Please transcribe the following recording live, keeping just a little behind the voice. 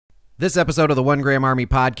This episode of the One Gram Army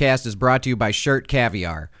podcast is brought to you by Shirt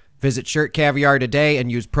Caviar. Visit Shirt Caviar today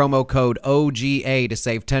and use promo code OGA to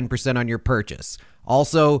save 10% on your purchase.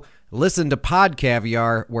 Also, listen to Pod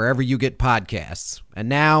Caviar wherever you get podcasts. And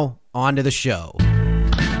now, on to the show.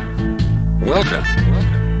 Welcome.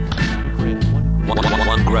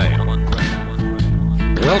 One Gram.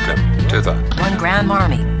 Welcome to the One Gram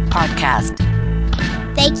Army podcast.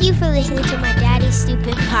 Thank you for listening to my daddy's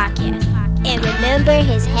stupid podcast. And remember,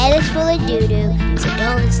 his head is full of doo-doo, so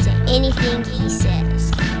don't listen to anything he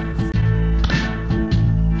says.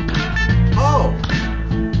 Oh,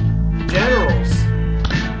 Generals.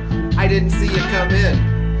 I didn't see you come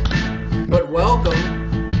in. But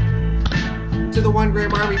welcome to the One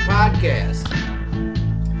Gram Army podcast.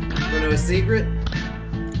 Want to know a secret?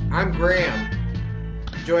 I'm Graham.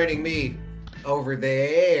 Joining me over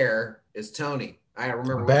there is Tony. I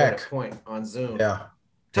remember we had a point on Zoom. Yeah.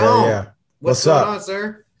 Tone, yeah. what's going on,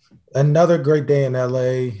 sir? Another great day in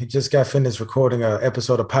LA. Just got finished recording an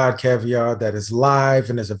episode of Pod Caviar that is live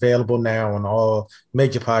and is available now on all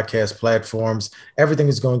major podcast platforms. Everything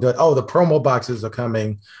is going good. Oh, the promo boxes are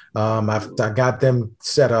coming. I got them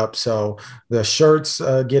set up. So the shirts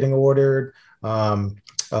getting ordered. You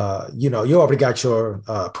already got your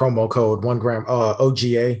promo code 1 gram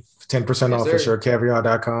OGA. 10% off at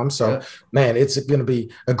shirtcaviar.com. So, Man, it's going to be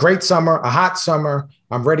a great summer, a hot summer.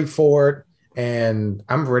 I'm ready for it, and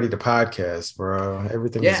I'm ready to podcast, bro.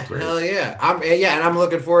 Everything is great. Hell yeah. And I'm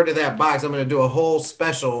looking forward to that box. I'm going to do a whole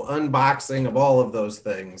special unboxing of all of those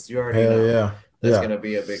things. You already know. Yeah. That's going to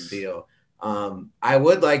be a big deal. I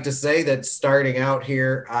would like to say that starting out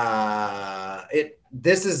here,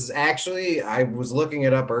 this is actually, I was looking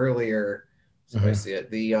it up earlier. So I see it.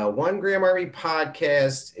 The One Gram Army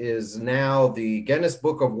podcast is now the Guinness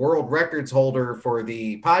Book of World Records holder for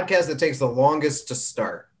the podcast that takes the longest to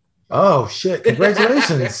start. Oh shit!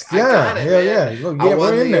 Congratulations! Yeah. I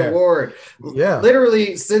won the award. Yeah.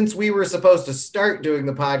 Literally, since we were supposed to start doing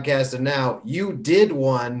the podcast, and now you did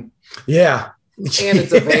one. Yeah. And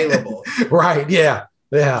it's available. Right. Yeah.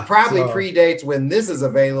 Yeah. It probably predates when this is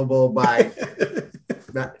available by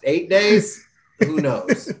 8 days. Who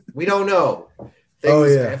knows? We don't know.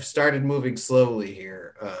 Things have started moving slowly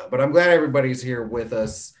here, but I'm glad everybody's here with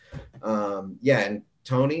us. And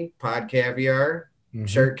Tony, Pod Caviar,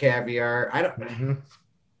 Shirt Caviar. I don't.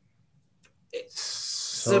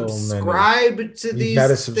 Subscribe to these. You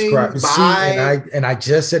gotta subscribe. Things. I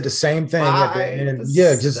just said the same thing at the end.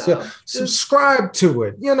 Yeah, just subscribe to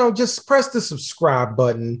it. Just press the subscribe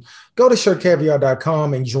button. Go to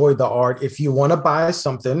shirtcaviar.com. Enjoy the art. If you want to buy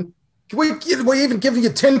something. We're even giving you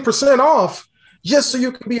 10% off just so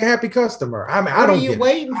you can be a happy customer. I mean, what are you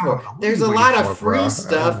waiting for? There's a lot of free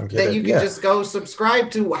stuff that you can just go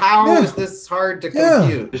subscribe to. How is this hard to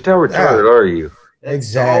compute? Just how retarded are you? That's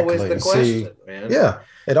exactly. Always the question, man. Yeah,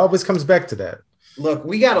 it always comes back to that. Look,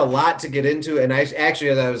 we got a lot to get into, and as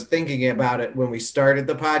I was thinking about it when we started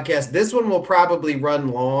the podcast, this one will probably run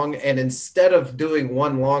long, and instead of doing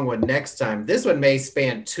one long one next time, this one may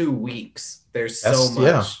span 2 weeks. There's so much.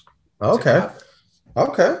 Yeah. Okay.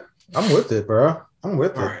 I'm with it, bro. I'm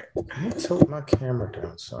with it. Right. I'm gonna tilt my camera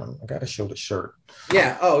down, son. I gotta show the shirt.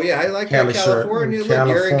 Yeah. Oh, yeah. I like that California. Look,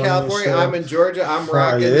 you're in California. Shirt. I'm in Georgia. I'm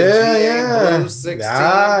rocking the GA Blue 16.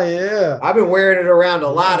 Yeah. I've been wearing it around a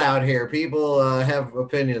lot out here. People have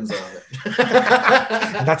opinions on it.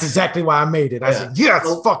 That's exactly why I made it. I said, yes,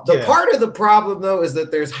 The part of the problem, though, is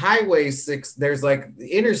that there's Highway 6. There's like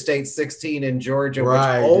Interstate 16 in Georgia, which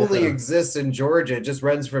only exists in Georgia. It just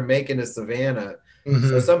runs from Macon to Savannah.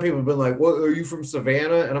 So some people have been like, "What? Are you from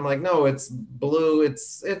Savannah?" And I'm like, "No, it's blue.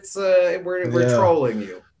 We're trolling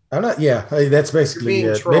you." I'm not. Yeah, that's basically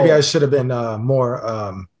it. Trolled. Maybe I should have been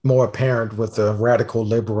more apparent with the radical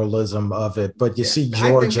liberalism of it. But you see,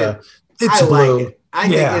 Georgia, it's blue. Like it. I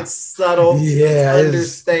think it's subtle. Yeah, it's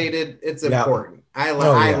understated. It's important. I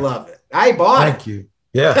love it. I bought it. Thank you.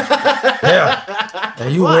 Yeah.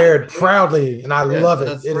 And you wear it proudly, and I love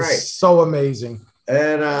it. It is so amazing.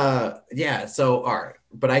 And so all right,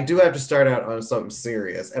 but I do have to start out on something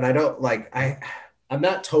serious, and I don't I'm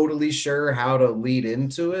not totally sure how to lead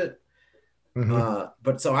into it.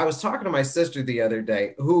 But so I was talking to my sister the other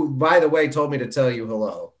day, who, by the way, told me to tell you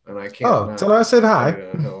hello, and I can't. Oh, tell her I said hi.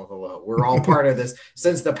 Hello. We're all part of this.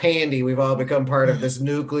 Since the pandy, we've all become part of this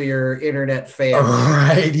nuclear internet family.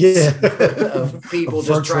 Right? Yeah. Of people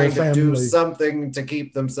just trying to do something to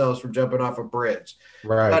keep themselves from jumping off a bridge.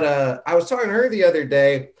 Right. But I was talking to her the other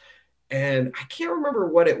day, and I can't remember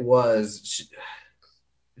what it was.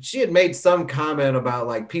 she had made some comment about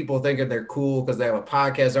like people thinking they're cool because they have a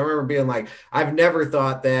podcast. I remember being like, I've never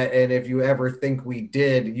thought that. And if you ever think we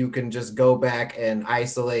did, you can just go back and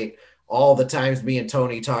isolate all the times me and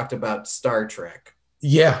Tony talked about Star Trek.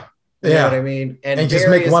 Yeah. You know what I mean? And just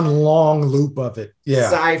make one long loop of it. Yeah.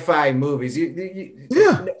 Sci-fi movies.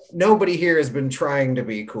 Nobody here has been trying to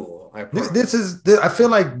be cool. I feel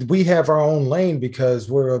like we have our own lane because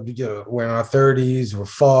we're in our 30s, we're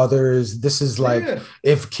fathers. This is like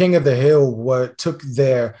if King of the Hill took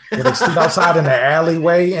they stood outside in the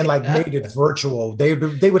alleyway and like made it virtual, they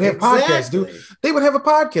would have podcasts, dude. They would have a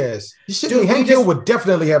podcast. Hank Hill would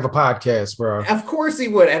definitely have a podcast, bro. Of course he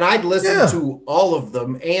would, and I'd listen to all of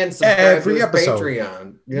them and subscribe to his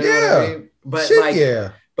Patreon. You know what I mean? But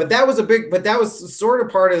But that was sort of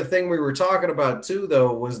part of the thing we were talking about too,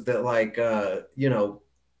 though, was that like,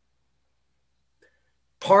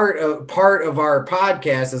 part of our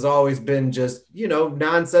podcast has always been just,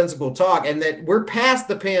 nonsensical talk, and that we're past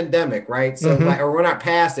the pandemic, right? So or we're not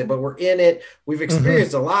past it, but we're in it. We've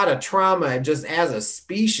experienced a lot of trauma just as a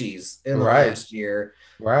species in the last year.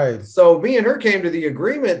 Right. So me and her came to the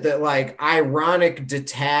agreement that like ironic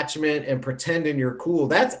detachment and pretending you're cool,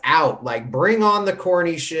 that's out. Like bring on the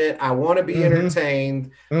corny shit. I want to be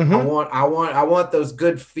entertained. I want those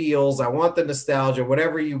good feels. I want the nostalgia.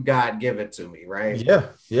 Whatever you got, give it to me. Right.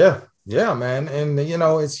 Yeah, man. And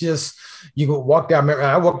it's just you go walk down.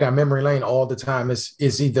 I walk down memory lane all the time.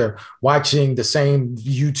 It's either watching the same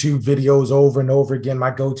YouTube videos over and over again.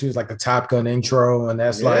 My go-to is like the Top Gun intro, and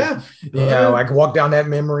that's I can walk down that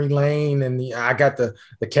memory lane, and I got the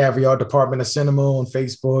Caviar Department of Cinema on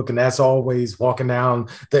Facebook, and that's always walking down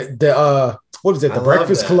the what is it? The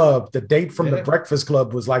Breakfast Club. The date from the Breakfast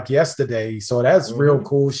Club was like yesterday, so that's real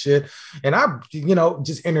cool shit. And I,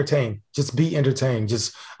 just entertain, just be entertained,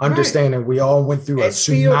 just understanding we all went through a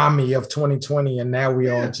tsunami of 2020, and now we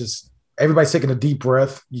all everybody's taking a deep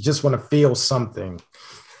breath. You just want to feel something,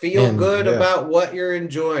 feel good about what you're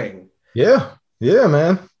enjoying. Yeah,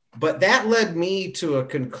 man. But that led me to a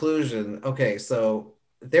conclusion. Okay, so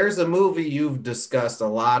there's a movie you've discussed a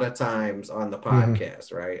lot of times on the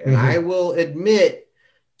podcast, right? And I will admit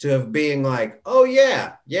to have being like, oh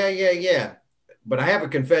yeah. But I have a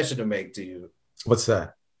confession to make to you. What's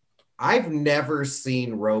that? I've never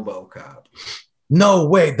seen RoboCop. No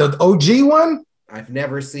way. The OG one? I've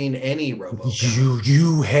never seen any RoboCop.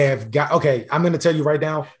 You have got, okay, I'm going to tell you right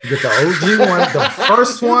now, you get the OG one, the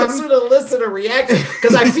first one. Just to listen to reaction,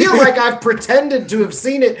 because I feel like I've pretended to have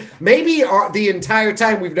seen it maybe the entire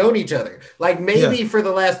time we've known each other. Like maybe for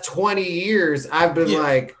the last 20 years, I've been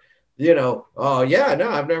like, I've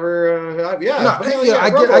never, I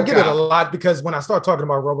get it a lot because when I start talking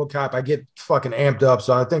about RoboCop, I get fucking amped up.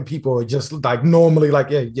 So I think people are just like normally like,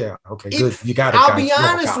 okay, good, you got it. I'll be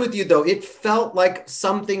honest with you though, it felt like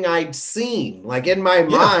something I'd seen. Like in my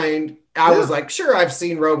mind, I was like, sure, I've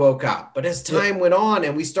seen RoboCop. But as time went on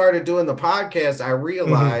and we started doing the podcast, I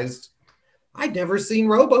realized I'd never seen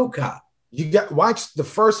RoboCop. Watch the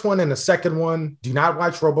first one and the second one. Do not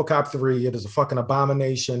watch RoboCop 3. It is a fucking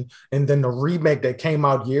abomination. And then the remake that came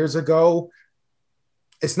out years ago,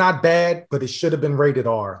 it's not bad, but it should have been rated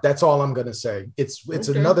R. That's all I'm gonna say. It's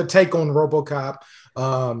another take on RoboCop.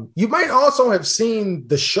 You might also have seen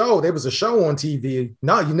the show. There was a show on TV.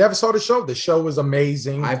 No, you never saw the show. The show was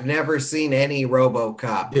amazing. I've never seen any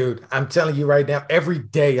RoboCop. Dude, I'm telling you right now, every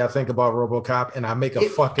day I think about RoboCop and I make a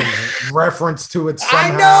fucking reference to it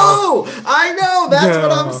somehow. I know. That's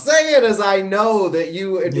what I'm saying is I know that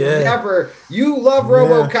you love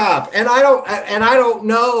RoboCop and I don't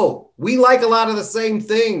know. We like a lot of the same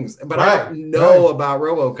things, but I don't know about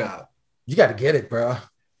RoboCop. You got to get it, bro.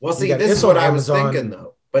 Well, see, this is what I was thinking,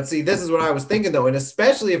 though. But see, this is what I was thinking, though. And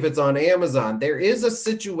especially if it's on Amazon, there is a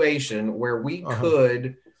situation where we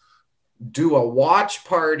could do a watch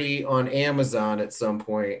party on Amazon at some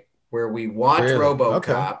point where we watch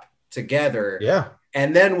RoboCop together. Yeah.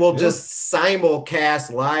 And then we'll just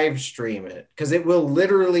simulcast live stream it because it will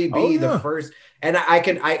literally be the first. And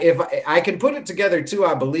if I can put it together too,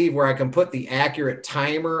 I believe, where I can put the accurate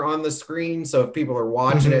timer on the screen. So if people are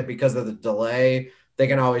watching it because of the delay, they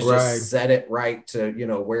can always just set it right to,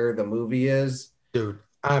 where the movie is. Dude,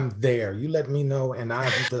 I'm there. You let me know and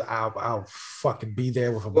I'll fucking be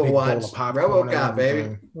there with a big bowl of popcorn. RoboCop,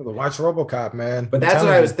 baby. We'll watch RoboCop, man. But that's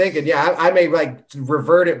what I was thinking. Yeah, I may like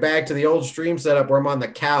revert it back to the old stream setup where I'm on the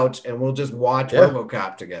couch and we'll just watch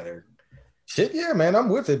RoboCop together. Shit, yeah, man, I'm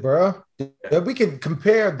with it, bro. Yeah. We can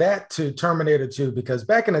compare that to Terminator 2 because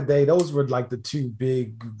back in the day, those were like the two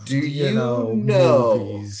big, Do you know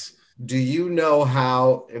movies. Do you know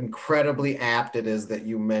how incredibly apt it is that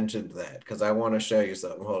you mentioned that? Because I want to show you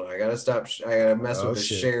something. Hold on. I got to stop. I got to mess with the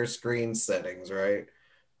share screen settings, right?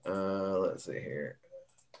 Let's see here.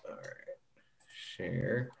 All right.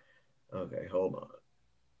 Share. Okay, hold on.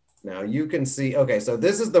 Now you can see. Okay, so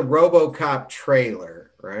this is the RoboCop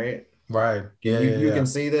trailer, right? Right. You can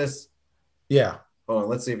see this? Yeah. Hold on.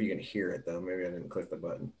 Let's see if you can hear it, though. Maybe I didn't click the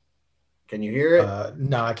button. Can you hear it?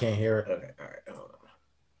 No, I can't hear it. Okay. All right. Hold on.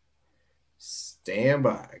 Stand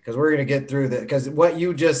by, because we're going to get through that. Because what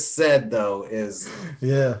you just said, though, is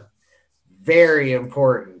very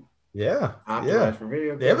important. Yeah. Optimized for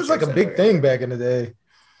video. It was like a big thing back in the day.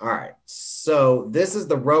 All right. So this is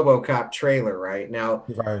the RoboCop trailer right now.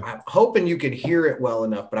 Right. I'm hoping you can hear it well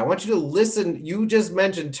enough, but I want you to listen. You just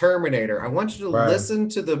mentioned Terminator. I want you to listen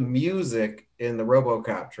to the music in the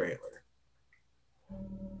RoboCop trailer.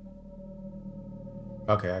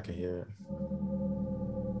 Okay, I can hear it.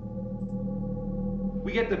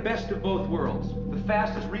 We get the best of both worlds. The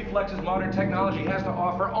fastest reflexes modern technology has to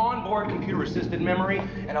offer, onboard computer-assisted memory,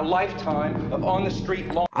 and a lifetime of on-the-street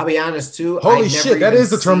law. I'll be honest, too. Holy shit, that is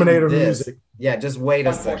the Terminator music. Yeah, just wait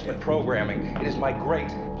a second. Enforcement programming. It is my great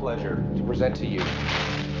pleasure to present to you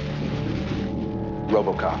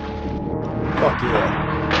RoboCop. Fuck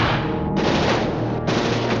yeah.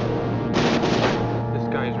 This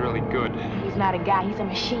guy's really good. He's not a guy, he's a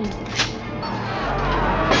machine.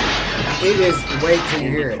 It is, wait till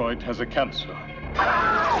you hear it. Detroit has a cancer.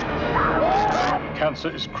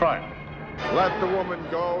 Cancer is crime. Let the woman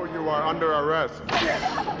go. You are under arrest.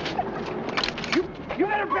 You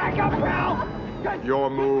better back up, pal!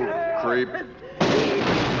 Your move, creep.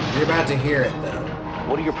 You're about to hear it, though.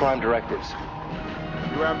 What are your prime directives?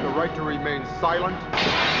 You have the right to remain silent.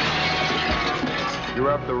 You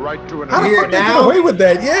have the right to an... How the fuck they get away with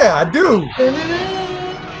that? Yeah, I do.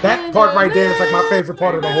 That part right there is like my favorite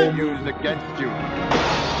part of the whole movie. Used against you.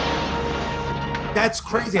 That's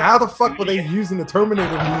crazy. How the fuck were they using the Terminator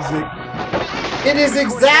music? It is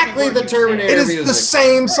exactly the Terminator music. It is the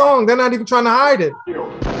same song. They're not even trying to hide it.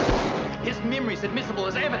 His memory is admissible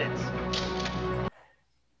as evidence.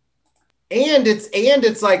 And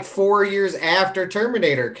it's like 4 years after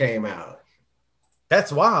Terminator came out.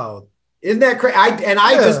 That's wild. Isn't that crazy?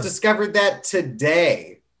 I just discovered that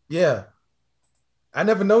today. Yeah. I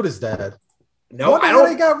never noticed that. No, I don't.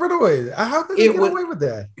 They got rid of it. How did they get away with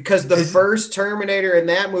that? Because the first Terminator in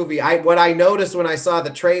that movie, what I noticed when I saw the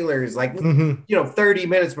trailers, like 30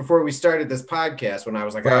 minutes before we started this podcast, when I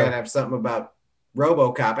was like, I gotta have something about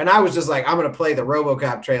RoboCop, and I was just like, I'm gonna play the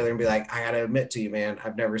RoboCop trailer and be like, I gotta admit to you, man,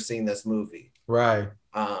 I've never seen this movie. Right.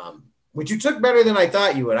 Which you took better than I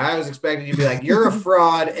thought you would. I was expecting you to be like, you're a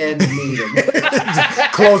fraud, end meeting.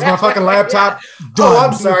 Close my fucking laptop. Oh,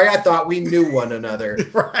 I'm sorry. I thought we knew one another.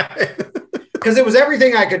 Right. Because it was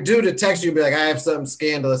everything I could do to text you and be like, I have something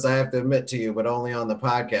scandalous I have to admit to you, but only on the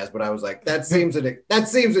podcast. But I was like, that seems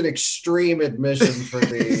an extreme admission for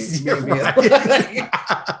the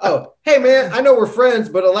Oh, hey man, I know we're friends,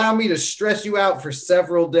 but allow me to stress you out for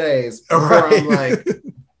several days before I'm like,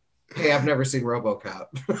 hey, I've never seen RoboCop.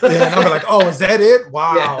 Yeah, and I'm like, oh, is that it?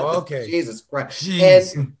 Wow, yeah. Okay. Jesus Christ.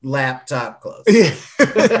 Jeez. And laptop close. Yeah.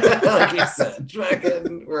 Like you said,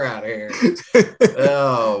 we're out of here.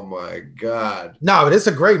 Oh my God. No, but it's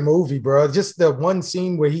a great movie, bro. Just the one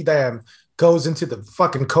scene where he goes into the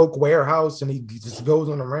fucking Coke warehouse and he just goes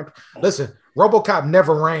on the ramp. Listen, RoboCop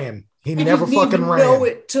never ran. He never fucking ran. No,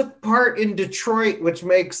 it took part in Detroit, which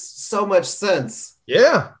makes so much sense.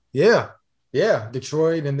 Yeah.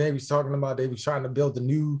 Detroit, and they was talking about they was trying to build the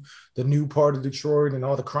new part of Detroit and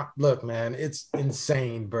all the crime. Look, man, it's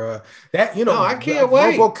insane, bro. That I can't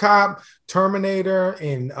wait. RoboCop, Terminator,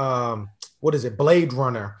 and what is it, Blade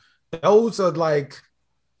Runner? Those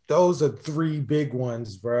are three big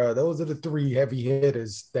ones, bro. Those are the three heavy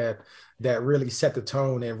hitters that really set the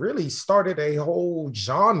tone and really started a whole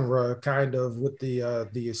genre kind of with the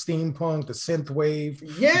steampunk, the synth wave.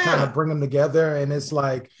 Yeah, kind of bring them together, and it's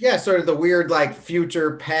like sort of the weird like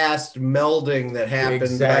future past melding that happened.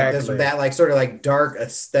 Exactly. Like this, that like sort of like dark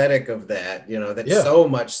aesthetic of that. So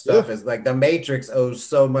much stuff is like the Matrix owes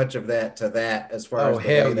so much of that to that as far as the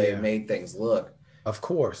way they made things look. Of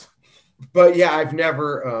course. But yeah, I've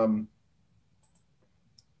never.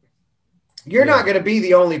 You're not going to be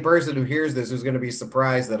the only person who hears this who's going to be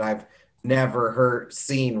surprised that I've never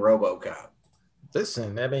seen RoboCop.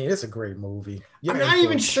 Listen, I mean, it's a great movie. I'm not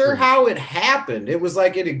even sure how it happened. It was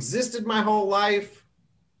like it existed my whole life.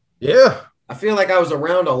 Yeah. I feel like I was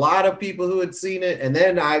around a lot of people who had seen it, and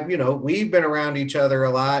then we've been around each other a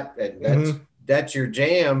lot, and that's your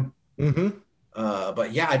jam. Mm-hmm.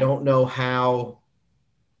 But yeah, I don't know how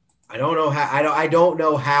I don't know how. I don't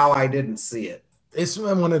know how I didn't see it. It's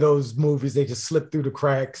one of those movies they just slip through the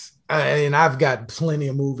cracks. And I've got plenty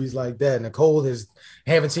of movies like that. Nicole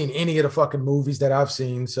haven't seen any of the fucking movies that I've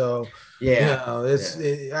seen. So yeah,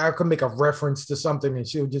 I could make a reference to something and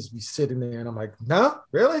she'll just be sitting there and I'm like, no,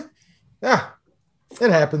 really? Yeah,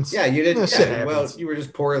 it happens. Yeah, you didn't. Yeah, well, you were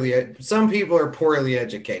just some people are poorly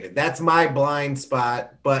educated. That's my blind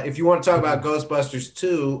spot. But if you want to talk about Ghostbusters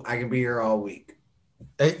 2, I can be here all week.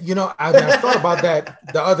 You know, I thought about that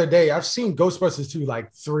the other day. I've seen Ghostbusters 2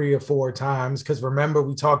 like 3 or 4 times because remember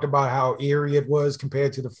we talked about how eerie it was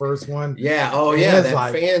compared to the first one. Yeah. Oh, yeah.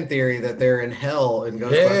 That fan theory that they're in hell in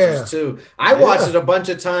Ghostbusters 2. I watched it a bunch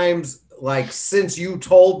of times. Like since you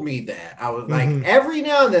told me that, I was like every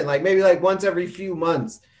now and then, like maybe like once every few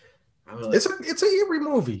months. Like, it's an eerie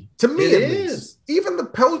movie to me. It is. Even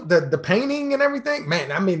the painting and everything,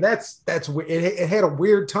 man. I mean, that's it had a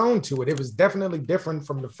weird tone to it. It was definitely different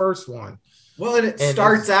from the first one. Well, and it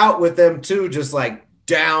starts out with them too, just like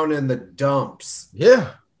down in the dumps.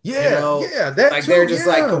 Yeah. That like they're just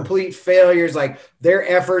like complete failures. Like their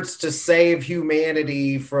efforts to save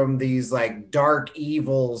humanity from these like dark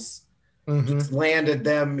evils just landed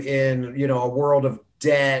them in a world of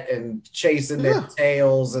debt and chasing their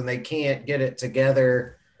tails, and they can't get it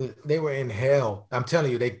together. They were in hell. I'm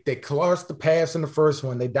telling you, they crossed the paths in the first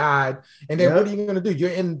one. They died, and then what are you going to do?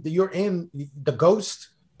 You're in the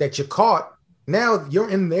ghost that you caught. Now you're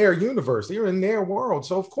in their universe. You're in their world.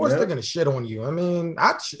 So of course they're going to shit on you. I mean,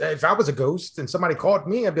 if I was a ghost and somebody caught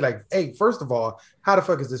me, I'd be like, hey, first of all, how the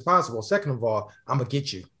fuck is this possible? Second of all, I'm gonna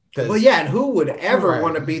get you. Well, yeah, and who would ever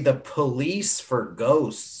want to be the police for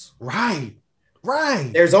ghosts? Right.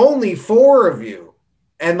 There's only 4 of you,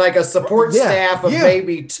 and like a support staff of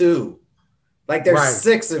maybe 2. Like there's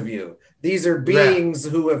 6 of you. These are beings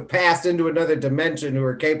who have passed into another dimension who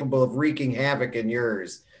are capable of wreaking havoc in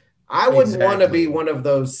yours. I wouldn't want to be one of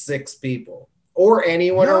those 6 people or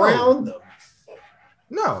anyone around them.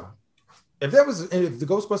 No. If the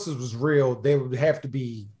Ghostbusters was real, they would have to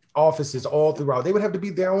be offices all throughout. They would have to be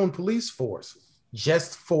their own police force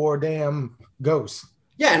just for damn ghosts.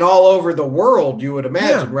 Yeah, and all over the world, you would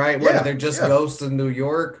imagine, right? Whether they're just ghosts in New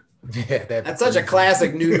York. Yeah, that's such a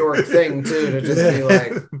classic New York thing, too, to just be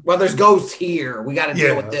like, well, there's ghosts here. We got to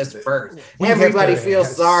deal with this first. Everybody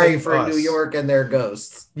feels sorry for New York and their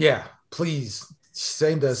ghosts. Yeah, please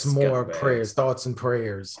send us more prayers, thoughts and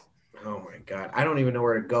prayers. Oh, my God. I don't even know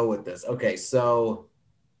where to go with this. Okay, so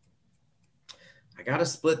I got to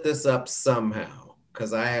split this up somehow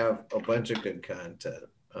because I have a bunch of good content.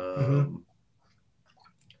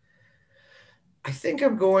 I think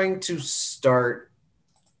I'm going to start.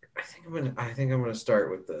 I think I'm going to start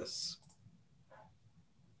with this.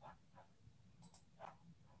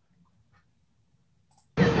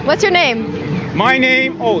 What's your name? My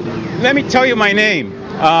name? Oh, let me tell you my name.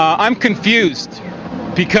 I'm confused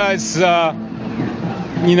because, like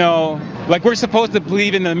we're supposed to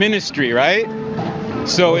believe in the ministry, right?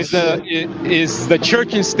 So is the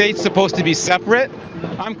church and state supposed to be separate?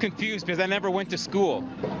 I'm confused because I never went to school.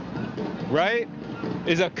 Right?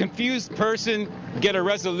 Is a confused person get a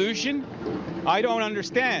resolution? I don't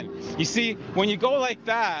understand. You see, when you go like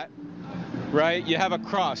that, right, you have a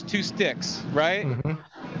cross, 2 sticks, right?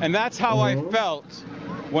 And that's how I felt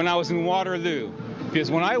when I was in Waterloo. Because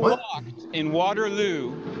when I walked in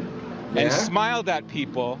Waterloo and smiled at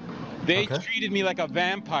people, they treated me like a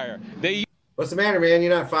vampire. What's the matter, man?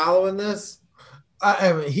 You're not following this?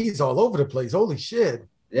 I mean, he's all over the place. Holy shit.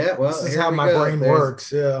 Yeah, well, this is how my brain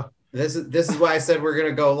works. Yeah. This is why I said we're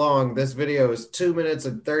gonna go long. This video is 2 minutes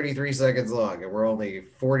and 33 seconds long, and we're only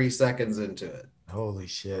 40 seconds into it. Holy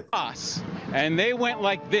shit. And they went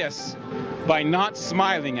like this by not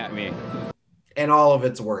smiling at me. And all of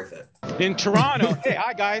it's worth it. In Toronto, hey,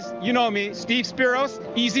 hi guys, you know me, Steve Spiros,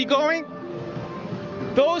 easygoing.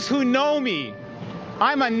 Those who know me,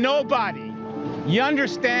 I'm a nobody. You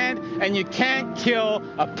understand? And you can't kill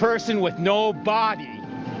a person with no body.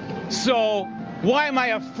 So why am I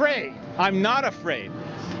afraid? I'm not afraid.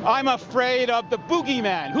 I'm afraid of the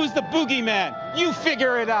boogeyman. Who's the boogeyman? You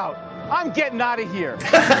figure it out. I'm getting out of here.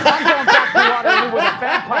 I'm going back to Waterloo where the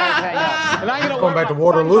vampires hang out. And I'm going back to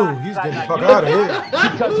Waterloo. He's getting the fuck out of here.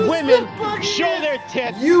 Because women show their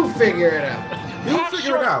tits. You figure it out. You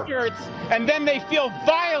figure it out. Shirts, and then they feel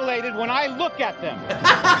violated when I look at them.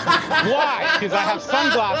 Why? Because I have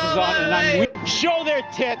sunglasses on and I'm weak. Show their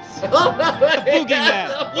tits. The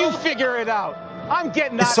boogeyman. You figure it out. I'm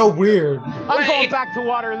getting out. It's so weird. I'm going back to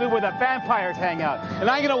Waterloo where the vampires hang out. And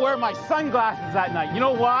I'm going to wear my sunglasses at night. You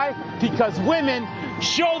know why? Because women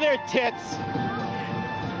show their tits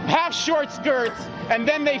have short skirts, and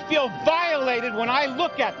then they feel violated when I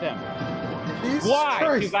look at them. Jesus Why?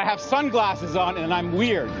 Christ. Because I have sunglasses on and I'm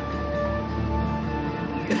weird.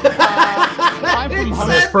 I'm from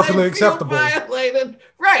That's perfectly acceptable. Violated.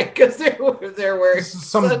 Right, because they're wearing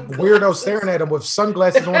Some weirdo staring at him with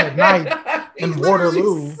sunglasses on at night in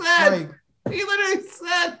Waterloo. He literally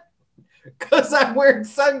said, because I'm wearing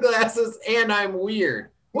sunglasses and I'm weird.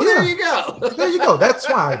 Well, Yeah. there you go. There you go. That's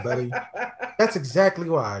why, buddy. That's exactly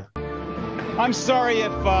why. I'm sorry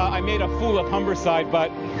if I made a fool of Humberside,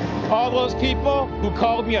 but all those people who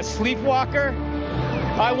called me a sleepwalker,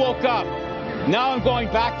 I woke up. Now I'm going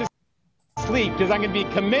back to sleep because I'm going to be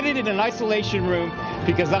committed in an isolation room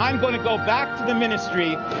because I'm going to go back to the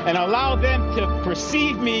ministry and allow them to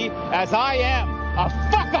perceive me as I am, a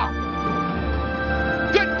fuck up.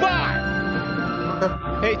 Goodbye.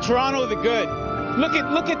 Hey, Toronto the Good. Look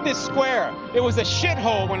at this square. It was a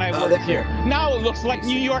shithole when I worked here. Now it looks like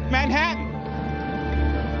New York, Manhattan.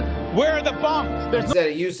 Where are the bums? He said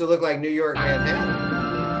it used to look like New York, Manhattan.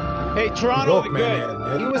 Hey, Toronto the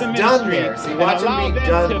Good. He was done there. See, watch him be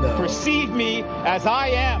done, to though. perceive me as I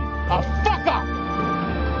am, a fuck up.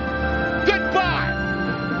 Goodbye.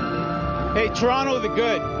 Hey, Toronto the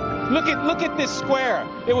Good. Look at this square.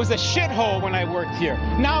 It was a shithole when I worked here.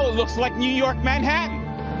 Now it looks like New York, Manhattan.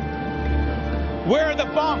 Where are the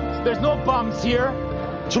bums? There's no bums here.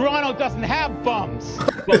 Toronto doesn't have bums.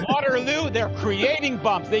 But Waterloo, they're creating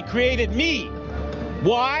bums. They created me.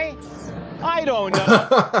 Why? I don't know.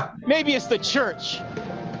 Maybe it's the church.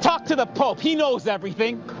 Talk to the Pope. He knows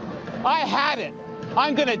everything. I had it.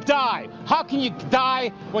 I'm gonna die. How can you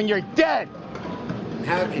die when you're dead?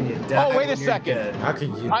 How can you die? Oh, wait a when you're second. dead? How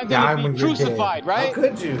can you I'm die gonna when be you're crucified, dead? right? How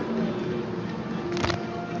could you?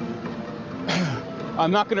 I'm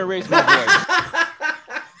not gonna raise my voice.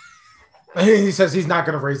 He says he's not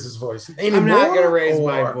going to raise his voice anymore. I'm not going to raise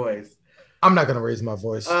my voice. I'm not going to raise my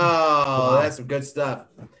voice. Oh, that's some good stuff.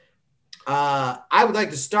 I would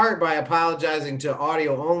like to start by apologizing to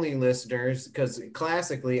audio-only listeners because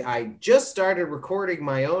classically, I just started recording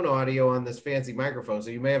my own audio on this fancy microphone, so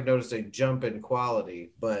you may have noticed a jump in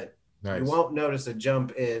quality, but you won't notice a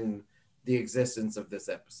jump in the existence of this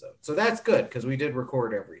episode. So that's good because we did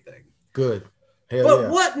record everything. Good. Hell But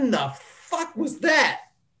yeah. what in the fuck was that?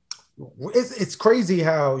 It's crazy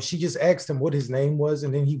how she just asked him what his name was,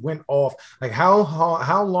 and then he went off. Like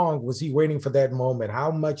how long was he waiting for that moment? How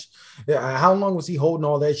long was he holding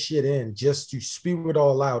all that shit in just to spew it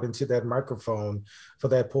all out into that microphone for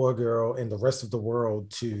that poor girl and the rest of the world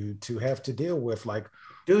to have to deal with? Like,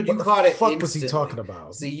 dude, you caught it. What was he talking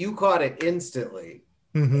about? See, you caught it instantly.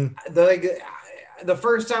 Mm-hmm. The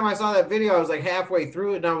first time I saw that video, I was like halfway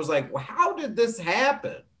through it, and I was like, well, "How did this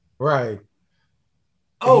happen?" Right.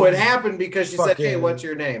 Oh, it happened because she said, "Hey, what's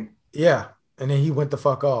your name?" Yeah, and then he went the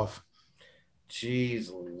fuck off.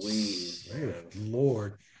 Jeez Louise, man.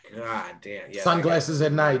 Lord. God damn. Yeah, sunglasses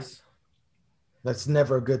at night. That's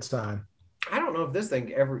never a good sign. I don't know if this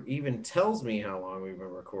thing ever even tells me how long we've been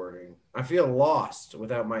recording. I feel lost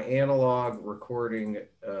without my analog recording.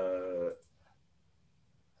 Oh,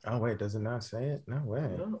 wait, does it not say it? No way.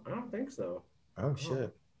 No, I don't think so. Oh,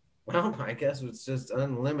 shit. Well, I guess it's just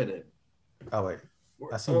unlimited. Oh, wait.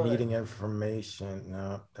 I see meeting information.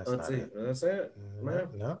 No, that's Let's not see. it. That's it?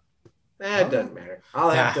 No. It doesn't matter. I'll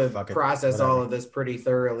have to process all Whatever. of this pretty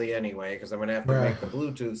thoroughly anyway, because I'm going to have to make the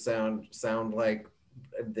Bluetooth sound like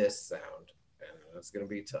this sound. And that's going to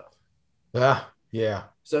be tough. Yeah.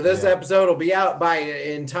 So this episode will be out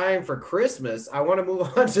in time for Christmas. I want to move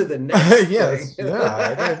on to the next yes. thing.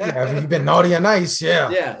 Have you been naughty or nice? Yeah.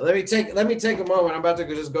 Yeah. Let me take a moment. I'm about to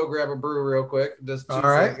just go grab a brew real quick. Just 2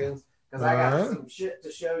 seconds. Because I got some shit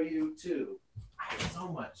to show you too. I have so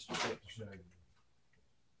much shit to show you.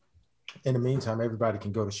 In the meantime, everybody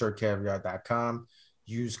can go to shirtcaviar.com.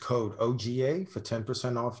 Use code OGA for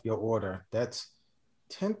 10% off your order. That's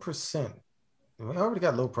 10%. We already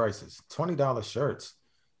got low prices. $20 shirts,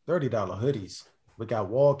 $30 hoodies. We got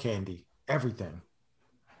wall candy, everything.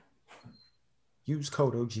 Use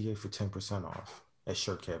code OGA for 10% off at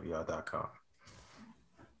shirtcaviar.com.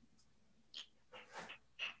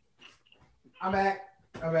 I'm back.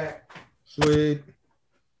 Sweet.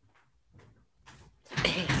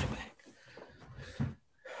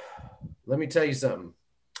 Let me tell you something.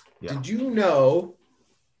 Yeah. Did you know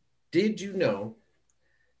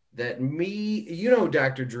that who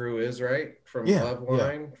Dr. Drew is, right? From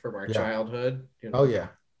Loveline, from our childhood. Oh, yeah.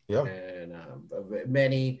 Yep. And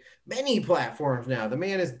many platforms now. The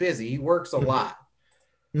man is busy. He works a lot.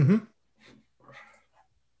 Mm-hmm.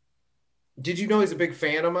 Did you know he's a big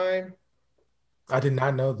fan of mine? I did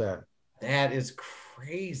not know that. That is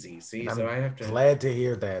crazy. See, I'm so I have to. Glad to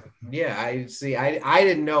hear that. Yeah, I see. I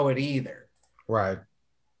didn't know it either. Right.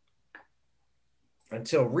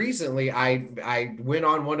 Until recently, I went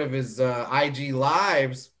on one of his IG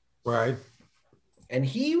lives. Right. And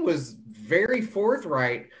he was very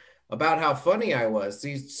forthright about how funny I was.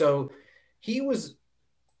 See, so he was,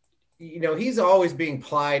 he's always being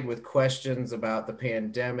plied with questions about the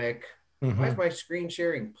pandemic. Why is my screen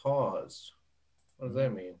sharing paused? What does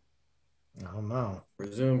that mean? I don't know.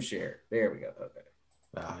 Resume share. There we go. Okay.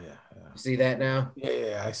 Oh, yeah. You see that now?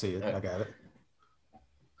 Yeah, I see it. Okay. I got it.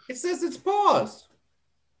 It says it's paused.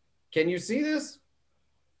 Can you see this?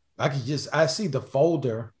 I see the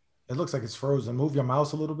folder. It looks like it's frozen. Move your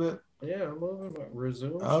mouse a little bit. Yeah, I'm moving.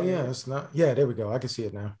 Resume. Oh, share. yeah, it's not. Yeah, there we go. I can see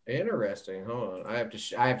it now. Interesting. Hold on. I have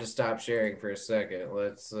to stop sharing for a second.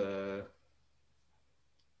 Let's. Oh,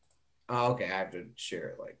 okay. I have to share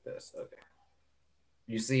it like this. Okay.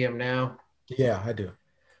 You see him now? Yeah, I do.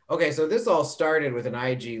 Okay, so this all started with an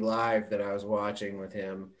IG live that I was watching with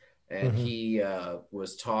him, and he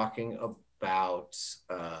was talking about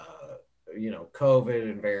COVID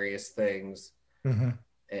and various things.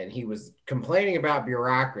 And he was complaining about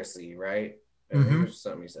bureaucracy, right? Here's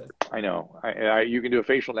something he said. I know. You can do a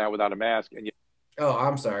facial now without a mask. And Oh,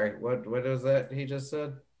 I'm sorry. What was that he just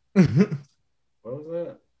said? What was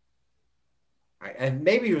that? And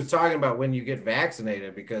maybe he was talking about when you get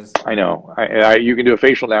vaccinated, because I know. You can do a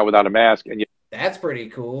facial now without a mask. And that's pretty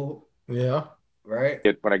cool. Yeah. Right?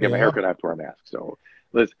 When I get my haircut, I have to wear a mask. So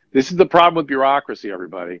this is the problem with bureaucracy,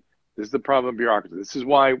 everybody. This is the problem with bureaucracy. This is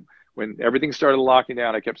why when everything started locking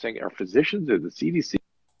down, I kept saying, are physicians or the CDC?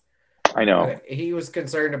 I know. He was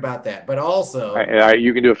concerned about that. But also,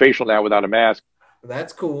 you can do a facial now without a mask.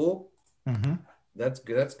 That's cool. That's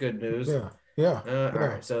good. That's good news. Yeah. All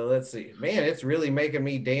right. So let's see. Man, it's really making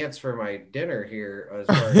me dance for my dinner here as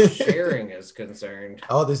far as sharing is concerned.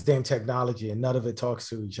 All this damn technology, and none of it talks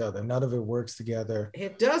to each other. None of it works together.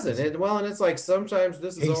 It doesn't. And it's like sometimes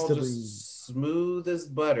this is all just smooth as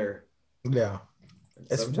butter. Yeah.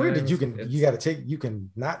 It's weird that you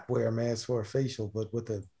can not wear a mask for a facial, but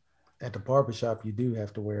at the barbershop you do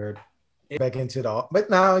have to wear it back into but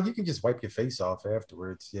now you can just wipe your face off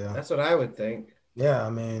afterwards. Yeah. That's what I would think. Yeah, I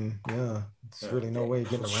mean, yeah, it's really no way of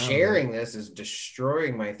getting around. Sharing this is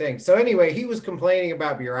destroying my thing. So anyway, he was complaining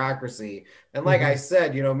about bureaucracy. And like I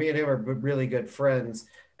said, me and him are really good friends.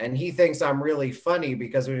 And he thinks I'm really funny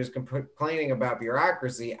because we're just complaining about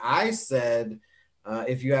bureaucracy. I said,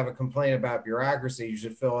 if you have a complaint about bureaucracy, you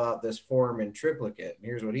should fill out this form in triplicate. And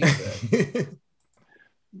here's what he said.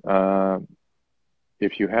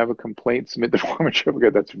 If you have a complaint, submit the form in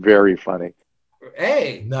triplicate. That's very funny.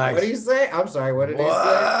 Hey, nice. What did he say? I'm sorry. What did he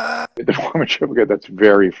say? The form in triplicate. That's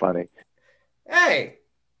very funny. Hey,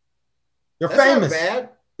 you're famous. Not bad.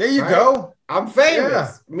 There you go. I'm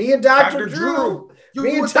famous. Yeah. Me and Dr. Drew.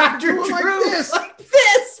 Me and Dr. Drew. Like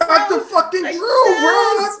this. Dr. fucking Drew,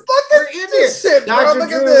 bro. We're in this shit, bro.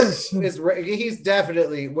 Look at this. He's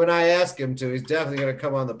definitely, when I ask him to, he's definitely going to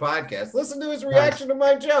come on the podcast. Listen to his reaction to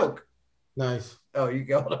my joke. Nice. Oh, you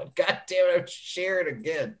go. God damn it. I'm sharing it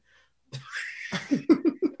again.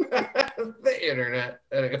 The internet.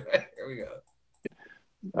 Anyway, here we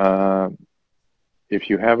go. If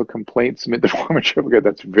you have a complaint, submit the form in triplicate.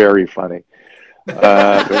 That's very funny.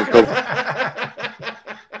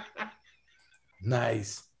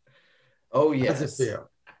 Nice. Oh yes. How does it feel?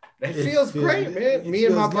 It feels great, man. Me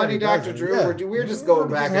and my buddy Dr. Drew, we're just going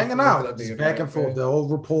back and hanging out, back and forth, the old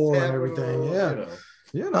rapport and everything.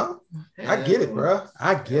 Yeah. I get it, bro.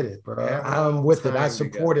 I get it, bro. I'm with it. I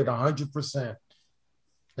support it 100%.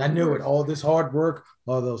 I knew it. All this hard work,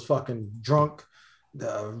 all those fucking drunk,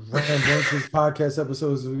 random bunches podcast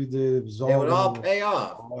episodes that we did, it would all pay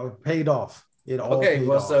off. All paid off. It all okay. Paid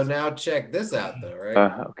well, off. So now check this out, though,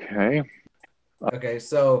 right? Okay. Okay.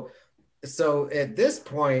 So at this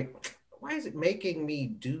point, why is it making me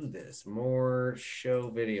do this? More show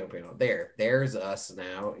video panel. There's us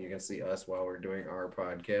now. You can see us while we're doing our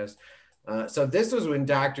podcast. So this was when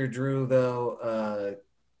Dr. Drew, though,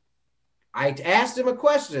 I asked him a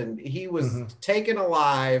question. He was taken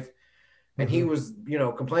alive and he was,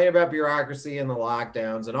 complaining about bureaucracy and the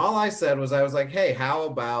lockdowns. And all I said was, I was like, hey, how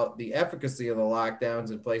about the efficacy of the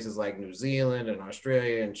lockdowns in places like New Zealand and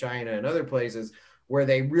Australia and China and other places where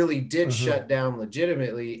they really did shut down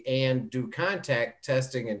legitimately and do contact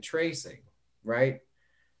testing and tracing, right?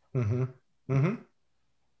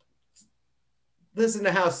 Listen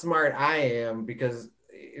to how smart I am, because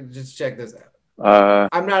just check this out.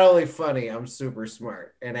 I'm not only funny, I'm super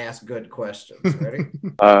smart and ask good questions. Ready?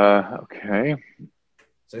 Okay.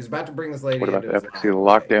 So he's about to bring this lady. What about the into his efficacy of the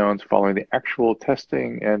life. lockdowns following the actual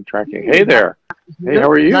testing and tracking? Hey there. Hey, how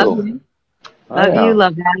are you? Love you.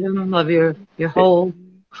 Love Adam. Love your whole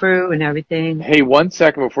crew and everything. Hey, 1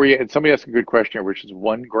 second before you. Somebody asked a good question here, which is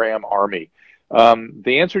 1 gram army.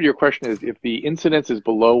 The answer to your question is if the incidence is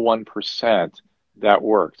below 1%, that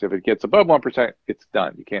works. If it gets above 1%, it's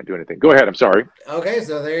done. You can't do anything. Go ahead. I'm sorry. Okay,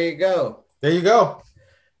 so there you go. There you go.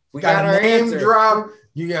 We got our name answer. drop.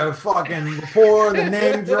 You got a fucking report, the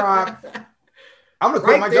name drop. I'm gonna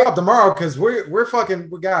quit my there. job tomorrow because we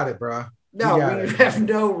got it, bro. No, we have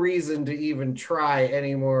no reason to even try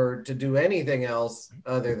anymore to do anything else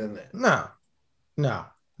other than that. No.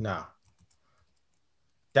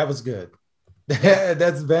 That was good.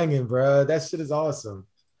 That's banging, bro. That shit is awesome.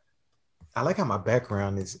 I like how my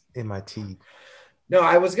background is in my teeth. No,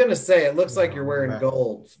 I was gonna say it looks like you're wearing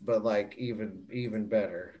gold, but like even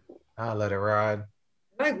better. I'll let it ride.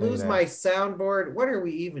 Did I lose my soundboard? What are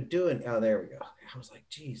we even doing? Oh, there we go. I was like,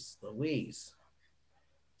 geez, Louise.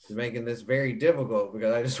 You're making this very difficult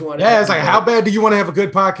because I just want to. Yeah, it's like, how bad do you want to have a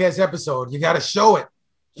good podcast episode? You got to show it.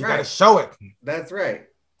 You got to show it. That's right.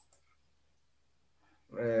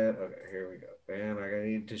 Okay, here we go. And I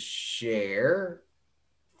need to share.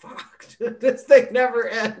 Fuck, this thing never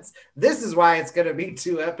ends. This is why it's going to be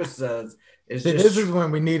 2 episodes. This is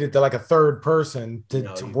when we needed like a third person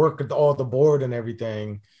to work with all the board and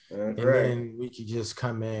everything. And then we could just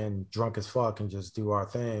come in drunk as fuck and just do our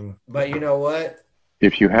thing. But you know what?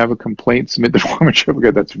 If you have a complaint, submit the form and show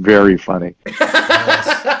good. That's very funny.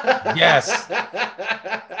 Yes.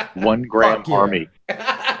 1 gram army.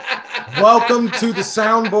 Welcome to the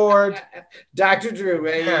soundboard. Dr. Drew,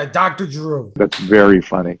 man. Yeah, Dr. Drew. That's very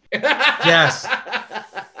funny. Yes.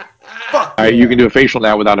 Fuck. All right, you can do a facial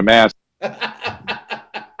now without a mask.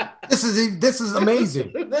 This is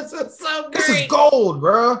amazing. This is so great. This is gold,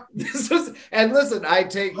 bro. And listen,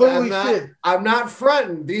 I'm not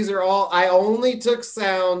fronting. These are all, I only took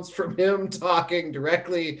sounds from him talking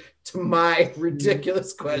directly to my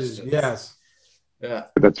ridiculous questions. Yes. Yeah.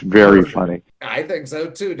 That's very funny. I think so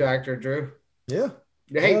too, Dr. Drew. Yeah.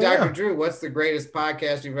 Hey, Dr. Drew, what's the greatest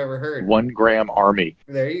podcast you've ever heard? 1 gram army.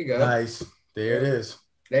 There you go. Nice. There it is.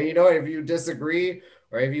 And you know what? If you disagree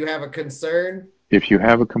or if you have a concern, if you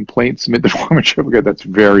have a complaint, submit the form and show good. That's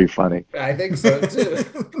very funny. I think so too.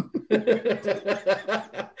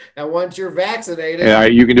 And once you're vaccinated, yeah,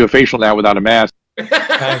 you can do a facial now without a mask.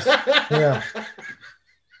 Nice. Yeah.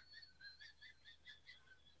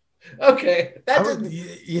 Okay, that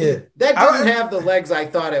didn't have the legs I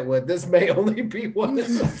thought it would. This may only be one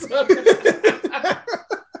episode.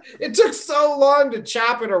 It took so long to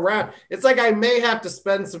chop it around. It's like I may have to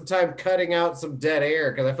spend some time cutting out some dead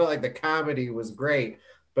air because I felt like the comedy was great,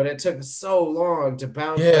 but it took so long to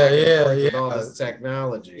bounce back and forth with all this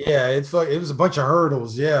technology. Yeah, it was a bunch of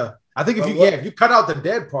hurdles. Yeah, I think if you cut out the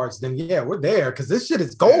dead parts, then we're there because this shit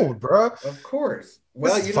is gold, bro. Of course.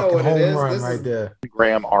 Well, this you know what it is. This right is there.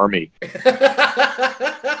 Graham Army.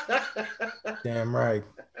 Damn right.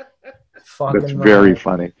 That's very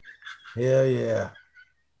funny. Yeah.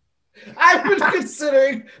 I've been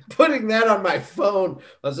considering putting that on my phone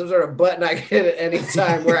on some sort of button I can hit at any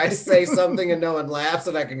time where I say something and no one laughs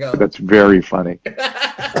and I can go. That's very funny.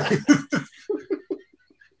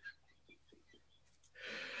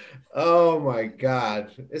 Oh my God.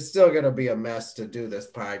 It's still going to be a mess to do this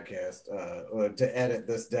podcast, to edit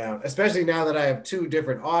this down, especially now that I have 2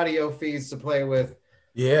 different audio feeds to play with.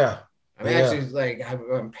 Yeah. I'm actually like,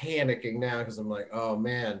 I'm panicking now because I'm like, oh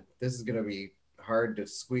man, this is going to be hard to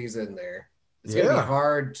squeeze in there. It's going to be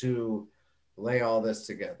hard to lay all this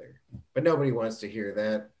together, but nobody wants to hear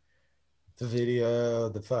that. The video,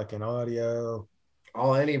 the fucking audio.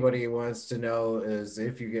 All anybody wants to know is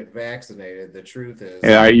if you get vaccinated. The truth is,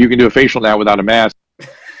 yeah, you can do a facial now without a mask.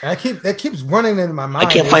 That keeps running into my mind.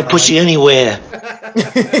 I can't find pussy anywhere.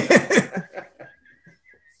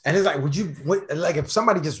 And it's like, like if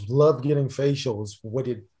somebody just loved getting facials, what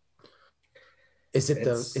is it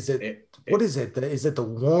the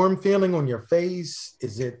warm feeling on your face?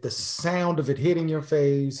 Is it the sound of it hitting your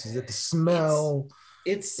face? Is it the smell?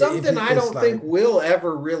 It's something I don't think we'll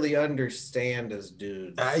ever really understand as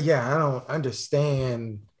dudes. I don't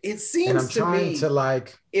understand. It seems to me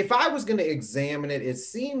like, if I was going to examine it, it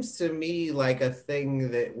seems to me like a thing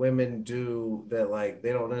that women do that like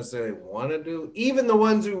they don't necessarily want to do. Even the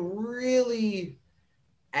ones who really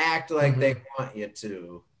act like they want you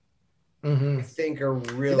to, I think are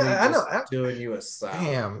really doing you a solid.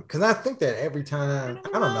 Damn, because I think that every time,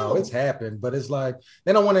 I don't know, it's happened, but it's like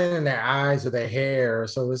they don't want it in their eyes or their hair.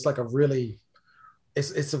 So it's like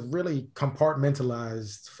it's a really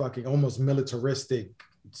compartmentalized, fucking almost militaristic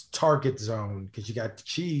target zone because you got the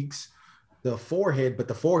cheeks, the forehead, but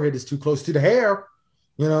the forehead is too close to the hair.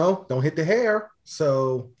 You know, don't hit the hair.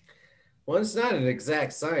 So, well, it's not an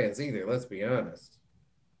exact science either. Let's be honest.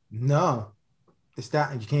 No, it's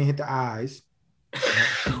not. You can't hit the eyes.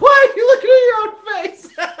 Why are you looking at your own face?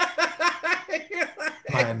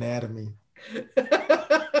 My anatomy.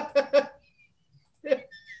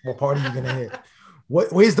 What part are you gonna hit?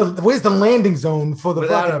 Where's the landing zone for the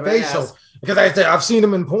fucking facial? Because I've seen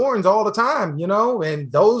them in porns all the time, you know,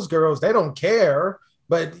 and those girls, they don't care.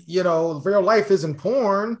 But you know, real life isn't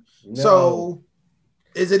porn, so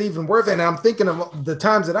is it even worth it? And I'm thinking of the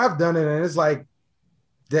times that I've done it, and it's like,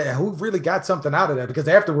 who really got something out of that? Because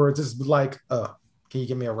afterwards, it's like, can you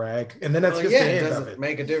give me a rag? And then that's just the end of it. It doesn't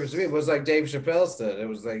make a difference to me. It was like Dave Chappelle said. It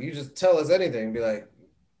was like, you just tell us anything and be like,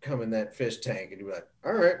 come in that fish tank. And you'd be like,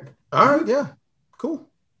 all right, yeah, cool.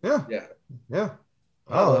 Yeah. I'm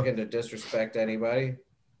not looking to disrespect anybody.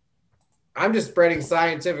 I'm just spreading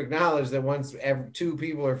scientific knowledge that once two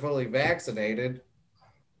people are fully vaccinated.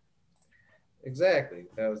 Exactly.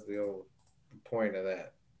 That was the old point of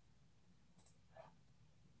that.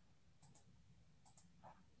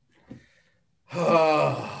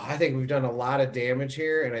 I think we've done a lot of damage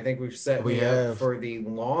here, and I think we've set me up for the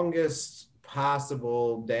longest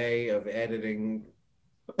possible day of editing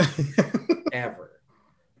ever.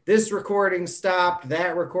 This recording stopped,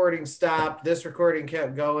 that recording stopped, this recording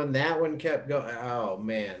kept going, that one kept going. Oh,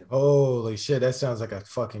 man. Holy shit, that sounds like a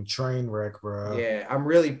fucking train wreck, bro. Yeah, I'm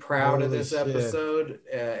really proud of this episode.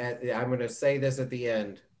 I'm going to say this at the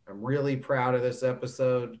end. I'm really proud of this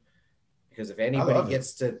episode because if anybody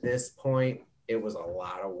gets to this point, it was a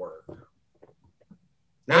lot of work.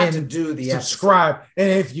 Not to do the subscribe. Episode. And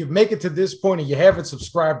if you make it to this point and you haven't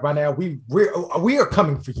subscribed by now, we are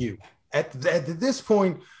coming for you. At this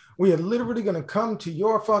point, we are literally going to come to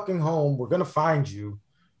your fucking home. We're going to find you,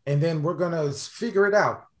 and then we're going to figure it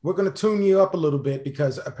out. We're going to tune you up a little bit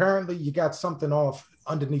because apparently you got something off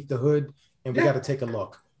underneath the hood, and we got to take a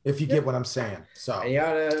look. If you get what I'm saying. So and you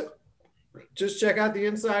gotta just check out the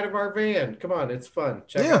inside of our van. Come on, it's fun.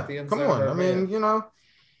 Check out the inside. Come on. Of our van. Mean, you know,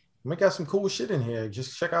 we got some cool shit in here.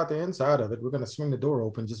 Just check out the inside of it. We're gonna swing the door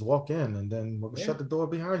open, just walk in, and then we'll shut the door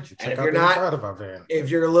behind you. Check out the inside of our van. If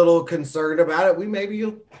you're a little concerned about it, we'll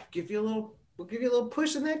give you a little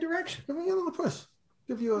push in that direction. Give you a little push.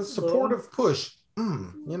 Give you a supportive push.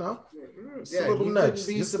 You know, a little nudge.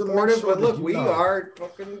 Be supportive, but look, we are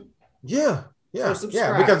fucking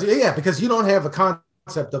because you don't have a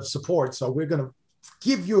concept of support, so we're gonna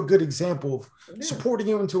give you a good example of supporting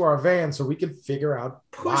you into our van so we can figure out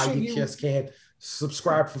why you just can't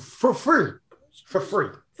subscribe for free.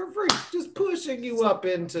 Just pushing you up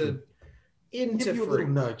into give you free. A little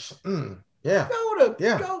nudge.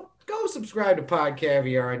 Go subscribe to Pod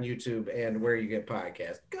Caviar on YouTube and where you get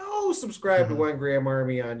podcasts. Go subscribe to One Gram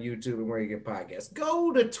Army on YouTube and where you get podcasts.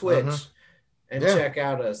 Go to Twitch and check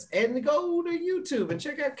out us, and go to YouTube and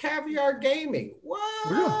check out Caviar Gaming. What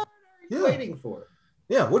are you waiting for?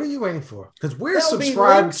 Yeah, what are you waiting for? Because we're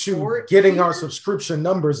subscribed to getting our subscription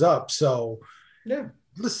numbers up. So,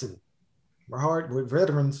 listen, we're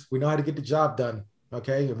veterans. We know how to get the job done.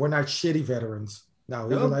 Okay, and we're not shitty veterans. No,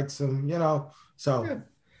 we like some, you know. So,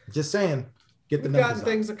 just saying, get the numbers up. We've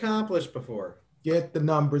gotten things accomplished before. Get the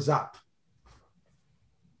numbers up.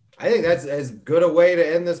 I think that's as good a way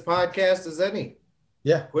to end this podcast as any.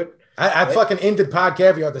 Yeah. I fucking ended Pod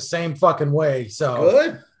Caviar the same fucking way. So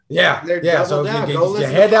good. Yeah. So you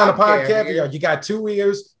head down to Pod Caviar. You got 2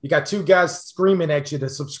 ears. You got 2 guys screaming at you to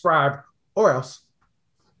subscribe, or else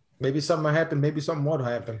maybe something will happen. Maybe something won't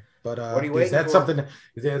happen. But what are you waiting for? Something?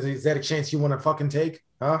 Is that a chance you want to fucking take?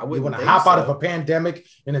 Huh? You want to hop out of a pandemic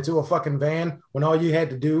and into a fucking van when all you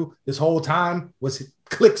had to do this whole time was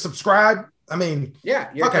click subscribe? I mean,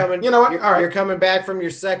 you're coming. You know what? You're coming back from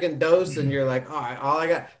your second dose, and you're like, all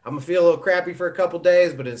right, I'm gonna feel a little crappy for a couple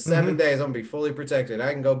days, but in 7 days, I'm gonna be fully protected.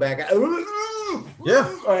 I can go back. You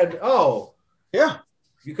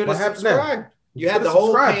could have subscribed. You had the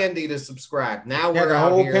whole pandy to subscribe. Now we're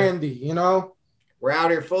out here. Pandy, you know, we're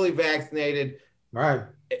out here fully vaccinated. Right.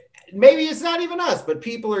 Maybe it's not even us, but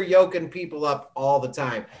people are yoking people up all the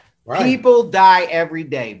time. Right. People die every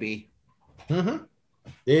day, B. There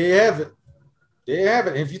you have it. There you have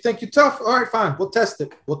it. If you think you're tough, all right, fine. We'll test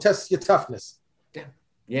it. We'll test your toughness. Yeah.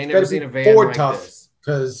 You ain't never seen a van like this.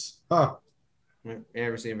 Because, You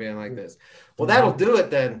never seen a van like this. Well, that'll do it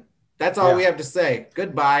then. That's all we have to say.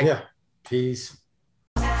 Goodbye. Yeah. Peace.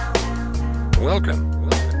 Welcome.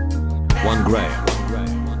 1 gram.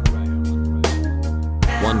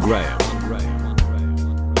 1 gram.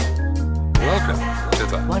 Welcome to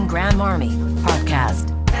the 1 Gram Army Podcast.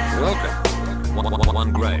 Welcome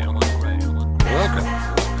 1 gram. Welcome.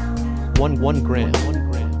 1 gram.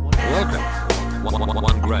 Welcome.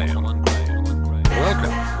 1 gram.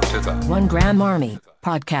 Welcome to the 1 Gram Army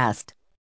Podcast.